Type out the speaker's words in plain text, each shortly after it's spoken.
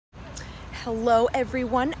Hello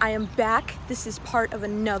everyone, I am back. This is part of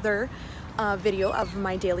another video of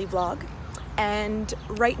my daily vlog, and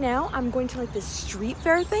right now I'm going to like this street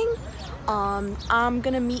fair thing. I'm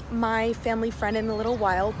gonna meet my family friend in a little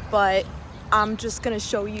while, but I'm just gonna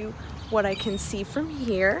show you what I can see from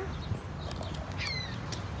here.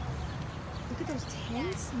 Look at those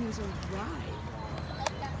tents, and there's a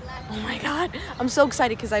ride. Oh my god, I'm so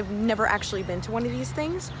excited because I've never actually been to one of these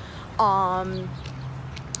things.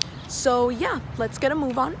 So yeah, let's get a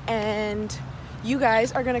move on, and you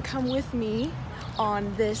guys are gonna come with me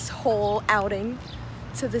on this whole outing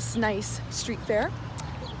to this nice street fair,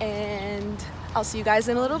 and I'll see you guys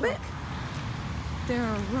in a little bit. There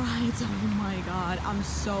are rides. Oh my god, I'm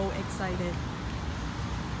so excited.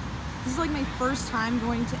 This is like my first time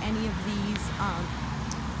going to any of these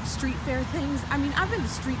street fair things. I mean, I've been to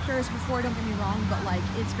street fairs before, don't get me wrong, but like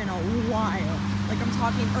it's been a while. Like I'm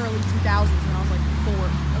talking early 2000s when I was like 4.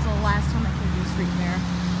 That was the last time I came to a street fair.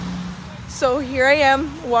 So here I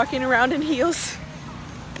am walking around in heels.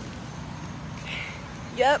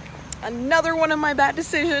 Yep, another one of my bad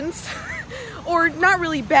decisions. Or not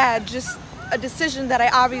really bad, just a decision that I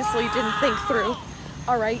obviously didn't think through.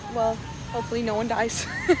 All right, well, hopefully no one dies.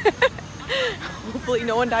 Hopefully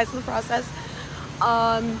no one dies in the process.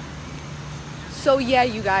 So yeah,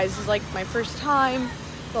 you guys, this is like my first time,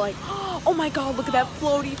 but like, oh my god, look at that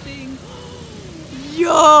floaty thing.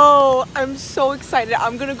 Yo, I'm so excited.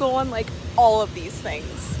 I'm gonna go on like all of these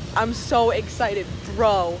things. I'm so excited,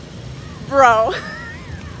 bro.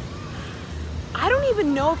 I don't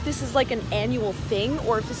even know if this is like an annual thing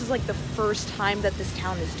or if this is like the first time that this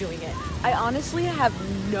town is doing it. I honestly have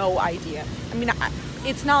no idea. I mean,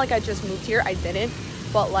 it's not like I just moved here, I didn't,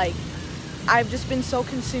 but like, I've just been so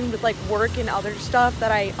consumed with like work and other stuff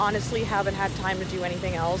that I honestly haven't had time to do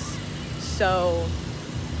anything else. So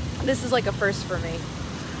this is like a first for me.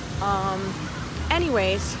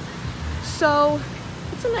 Anyways, so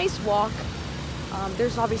it's a nice walk.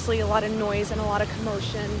 There's obviously a lot of noise and a lot of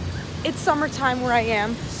commotion. It's summertime where I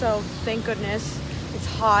am, so thank goodness. It's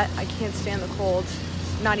hot. I can't stand the cold,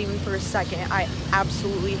 not even for a second. I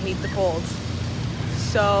absolutely hate the cold.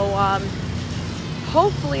 So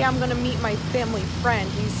hopefully I'm gonna meet my family friend.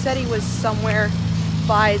 He said he was somewhere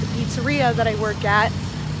by the pizzeria that I work at.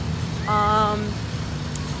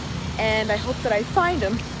 And I hope that I find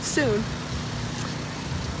him soon,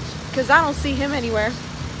 because I don't see him anywhere.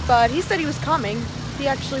 But he said he was coming. He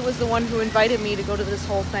actually was the one who invited me to go to this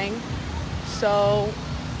whole thing. So,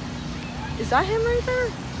 is that him right there?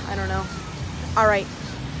 I don't know. All right,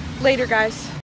 later guys.